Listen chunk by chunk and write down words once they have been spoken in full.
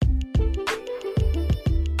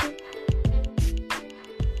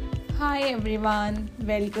Hi everyone,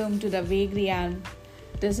 welcome to the Vagrian.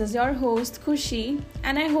 This is your host Khushi,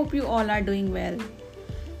 and I hope you all are doing well.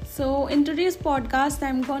 So, in today's podcast,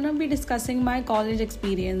 I'm gonna be discussing my college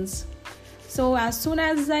experience. So, as soon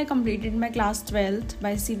as I completed my class 12th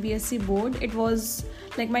by CBSE board, it was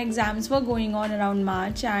like my exams were going on around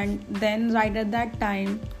March, and then right at that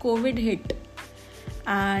time, COVID hit.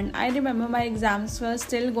 And I remember my exams were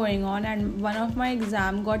still going on, and one of my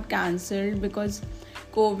exam got cancelled because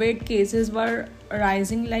COVID cases were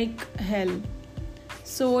rising like hell.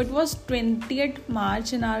 So it was 20th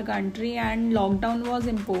March in our country and lockdown was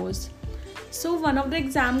imposed. So one of the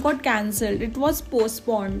exam got cancelled. It was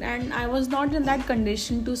postponed and I was not in that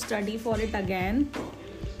condition to study for it again.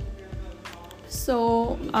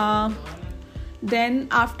 So then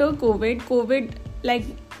after COVID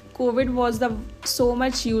was the so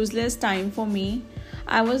much useless time for me.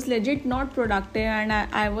 I was legit not productive and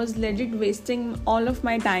I was legit wasting all of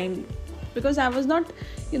my time because I was not,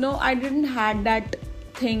 I didn't had that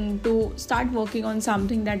thing to start working on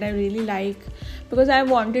something that I really like because I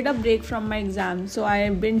wanted a break from my exam. So I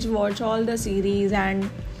binge watch all the series and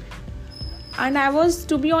I was,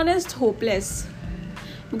 to be honest, hopeless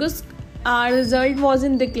because our result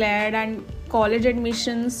wasn't declared and college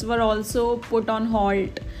admissions were also put on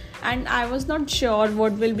halt, and I was not sure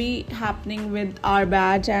what will be happening with our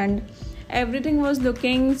batch, and everything was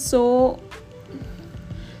looking so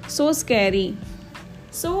scary.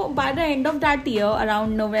 So by the end of that year,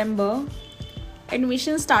 around November,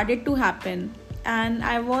 admissions started to happen and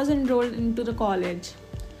I was enrolled into the college.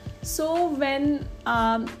 So when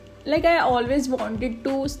I always wanted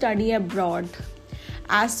to study abroad.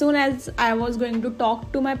 As soon as I was going to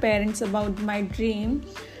talk to my parents about my dream,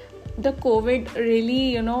 the COVID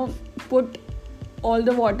really, put all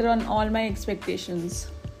the water on all my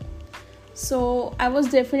expectations. So I was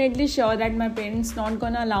definitely sure that my parents not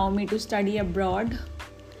gonna allow me to study abroad.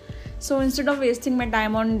 So instead of wasting my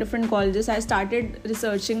time on different colleges, I started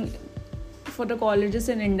researching for the colleges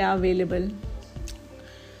in India available.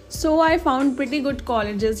 So I found pretty good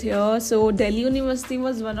colleges here. So Delhi University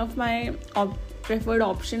was one of my preferred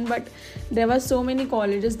option, but there were so many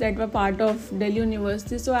colleges that were part of Delhi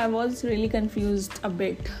University, so I was really confused a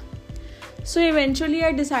bit. So eventually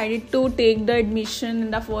I decided to take the admission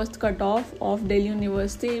in the first cutoff of Delhi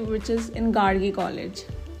University, which is in Gargi College.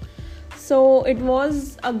 So it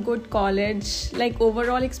was a good college,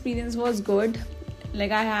 overall experience was good. I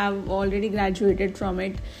have already graduated from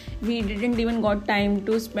it. We didn't even got time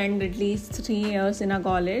to spend at least 3 years in a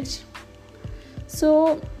college.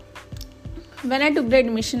 So when I took the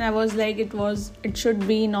admission, I was like, it should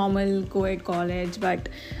be normal co-ed college, but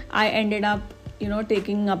I ended up,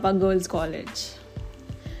 taking up a girls' college.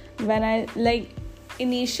 When I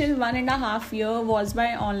initial 1.5 year was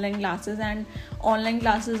by online classes, and online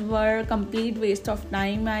classes were complete waste of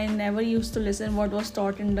time. I never used to listen what was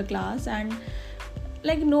taught in the class, and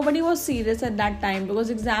nobody was serious at that time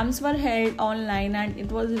because exams were held online and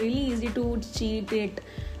it was really easy to cheat it,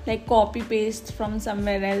 copy paste from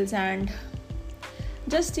somewhere else, and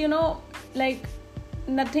just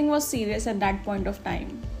nothing was serious at that point of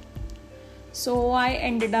time. So I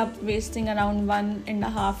ended up wasting around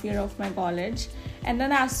 1.5 year of my college, and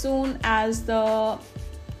then as soon as the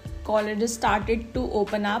colleges started to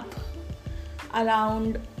open up,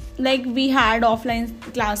 around we had offline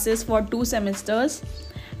classes for 2 semesters,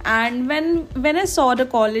 and when I saw the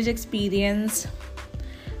college experience,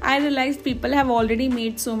 I realized people have already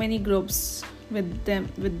made so many groups with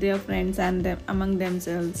their friends and them among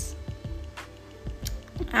themselves,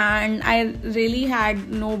 and I really had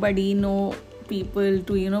no people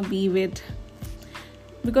to be with,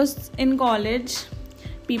 because in college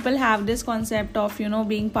people have this concept of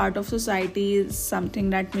being part of society is something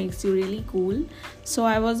that makes you really cool. So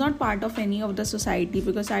I was not part of any of the society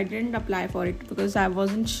because I didn't apply for it because I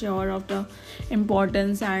wasn't sure of the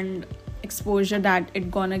importance and exposure that it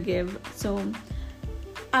gonna give. So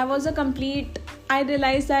I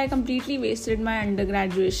realized that I completely wasted my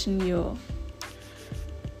undergraduation year.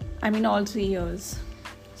 I mean all 3 years.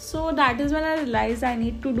 So that is when I realized I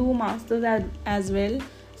need to do masters as well,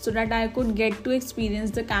 so that I could get to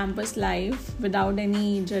experience the campus life without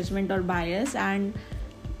any judgment or bias, and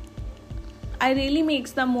I really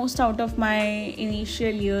makes the most out of my initial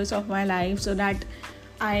years of my life, so that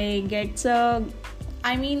I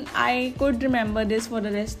could remember this for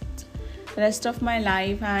the rest of my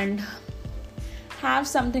life and have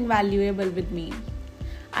something valuable with me.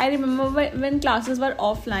 I remember when classes were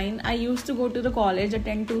offline, I used to go to the college,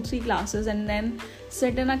 attend 2-3 classes, and then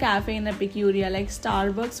sit in a cafe in Epicuria. Like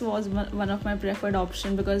Starbucks was one of my preferred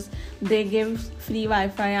option because they give free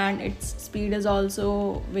Wi-Fi and its speed is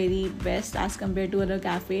also very best as compared to other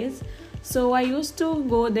cafes. So I used to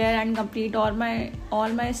go there and complete all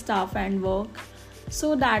my stuff and work.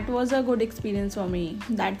 So that was a good experience for me.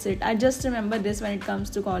 That's it. I just remember this when it comes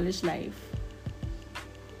to college life.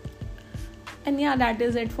 And yeah, that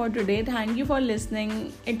is it for today. Thank you for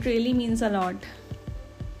listening. It really means a lot.